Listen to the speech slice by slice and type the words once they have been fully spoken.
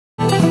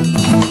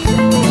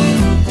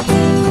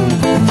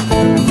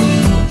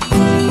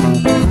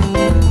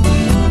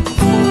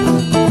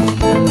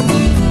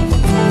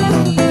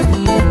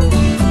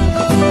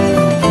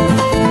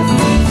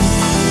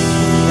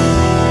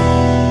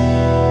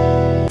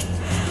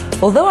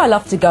Although I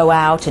love to go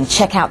out and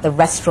check out the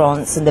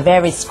restaurants and the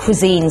various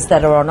cuisines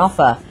that are on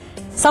offer,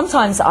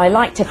 sometimes I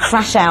like to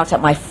crash out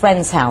at my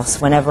friend's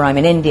house whenever I'm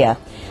in India.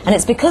 And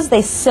it's because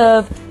they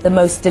serve the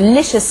most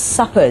delicious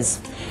suppers.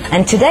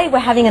 And today we're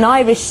having an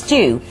Irish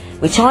stew,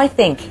 which I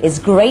think is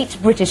great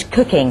British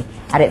cooking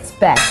at its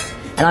best.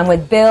 And I'm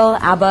with Bill,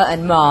 Abba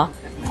and Ma,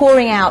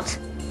 pouring out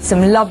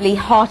some lovely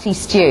hearty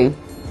stew.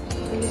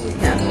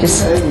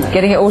 Just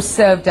getting it all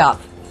served up,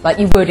 like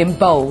you would in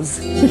bowls.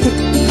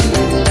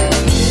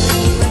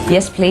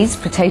 Yes, please,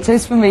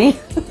 potatoes for me.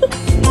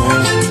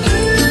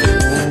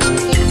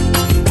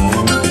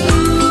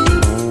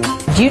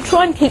 Do you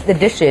try and keep the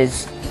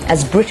dishes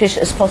as British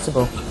as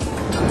possible?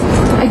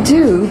 I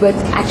do, but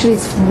actually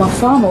it's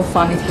far more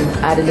fun if you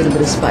add a little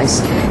bit of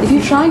spice. If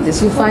you try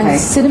this, you'll find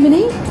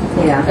cinnamony,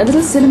 a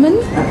little cinnamon,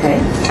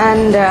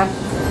 and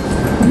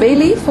bay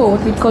leaf, or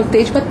what we call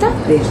tej patta.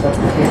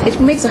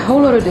 It makes a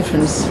whole lot of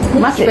difference.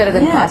 Much better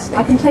than pasta.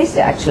 I can taste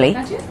it actually.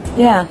 Can't you?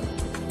 Yeah.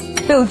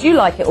 Bill, do you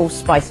like it all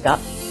spiced up?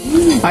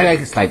 I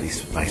like it slightly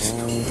spiced.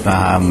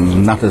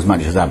 Not as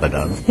much as Abba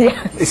does.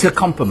 Yeah. It's a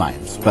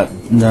compromise, but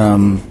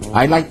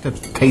I like to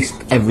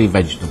taste every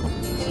vegetable.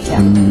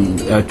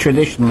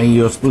 Traditionally,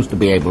 you're supposed to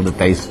be able to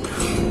taste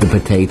the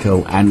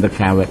potato and the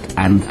carrot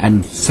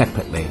and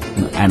separately,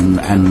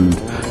 and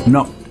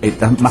not. It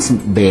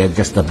mustn't be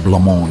just a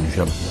blancmange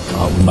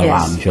of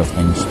melange of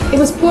things. It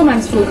was poor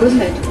man's food,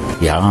 wasn't it?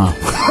 Yeah.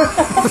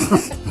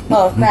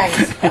 Oh,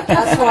 thanks.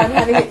 That's why I'm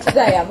having it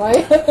today, am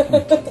I?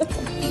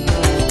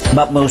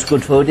 But most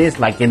good food is,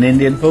 like in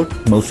Indian food,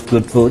 most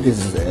good food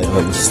is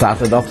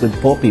started off with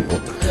poor people.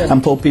 Yeah.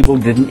 And poor people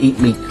didn't eat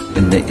meat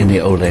in the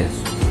old days.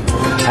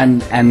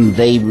 And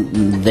they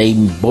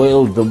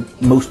boiled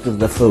most of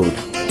the food,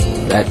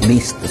 at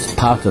least as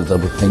part of the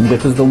thing,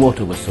 because the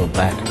water was so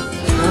bad.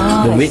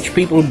 Nice. The rich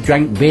people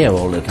drank beer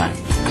all the time.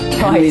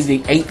 Henry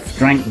VIII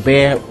drank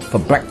beer for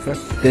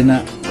breakfast,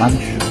 dinner,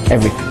 lunch,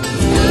 everything.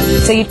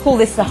 So you'd call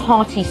this a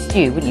hearty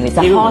stew, wouldn't you? It's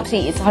a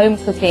hearty, it's home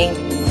cooking,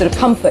 sort of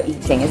comfort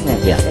eating, isn't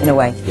it? Yeah. In a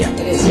way. Yeah.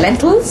 It is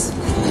lentils,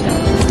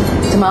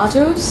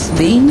 tomatoes,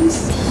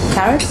 beans,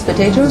 carrots,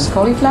 potatoes,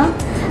 cauliflower,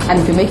 and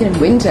if you make it in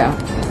winter,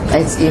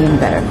 it's even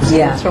better.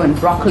 Yeah. Throw in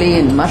broccoli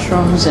and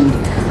mushrooms and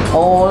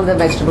all the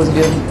vegetables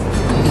you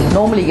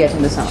normally get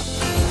in the summer.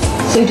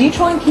 So do you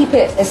try and keep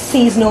it as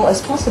seasonal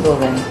as possible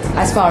then?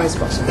 As far as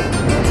possible.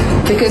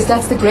 Because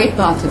that's the great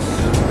part of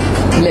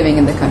living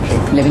in the country,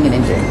 living in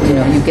India. You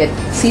know, you get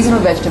seasonal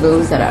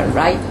vegetables that are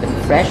ripe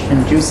and fresh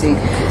and juicy,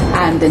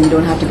 and then you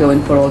don't have to go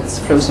in for all this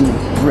frozen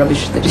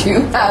rubbish that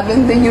you have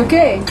in the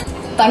UK.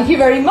 Thank you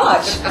very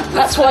much.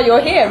 That's why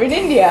you're here in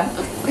India.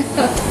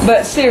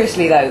 But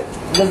seriously though,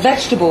 the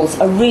vegetables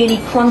are really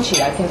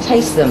crunchy. I can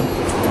taste them.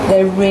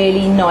 They're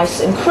really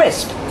nice and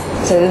crisp.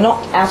 So they're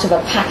not out of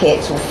a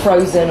packet or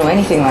frozen or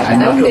anything like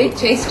that. And they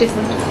taste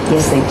different.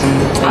 Yes, they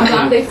do. And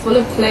aren't they full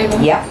of flavour?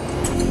 Yeah.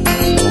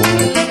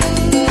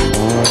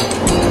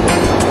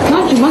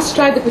 Now you must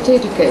try the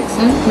potato cakes,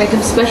 huh? Make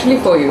them specially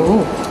for you.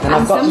 Ooh, and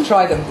I've got to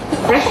try them.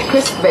 Fresh,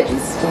 crisp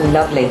veggies. Ooh,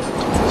 lovely.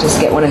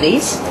 Just get one of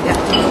these. Yeah.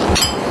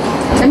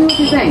 Tell me what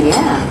you think.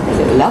 Yeah,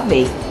 they look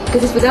lovely.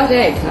 Because it's without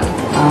egg, huh?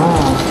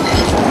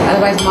 Ah.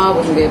 Otherwise Ma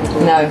wouldn't be able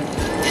to. No.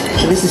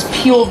 So this is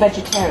pure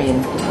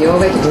vegetarian. Pure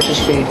vegetarian. British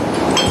food.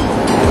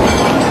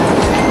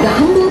 The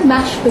humble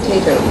mashed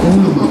potato.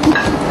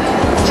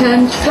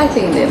 Turned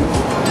slightly Indian.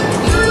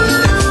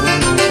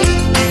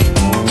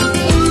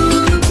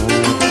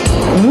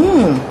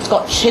 It's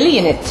got chilli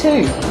in it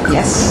too.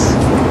 Yes.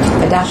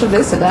 A dash of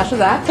this, a dash of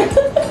that.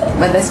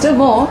 But there's still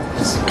more.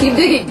 Just keep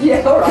digging.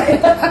 Yeah, all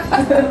right.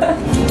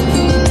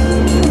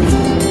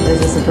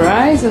 There's a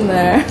surprise in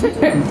there.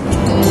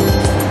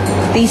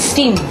 These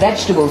steamed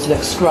vegetables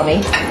look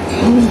scrummy.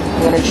 I'm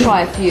going to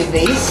try a few of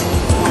these.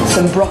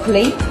 Some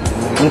broccoli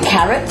and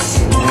carrots.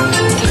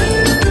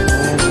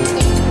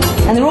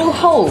 And they're all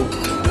whole,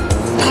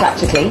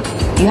 practically.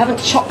 You haven't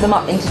chopped them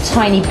up into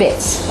tiny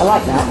bits. I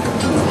like that.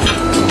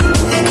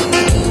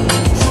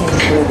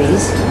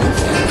 These.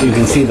 You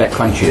can see that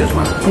crunchy as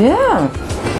well. Yeah.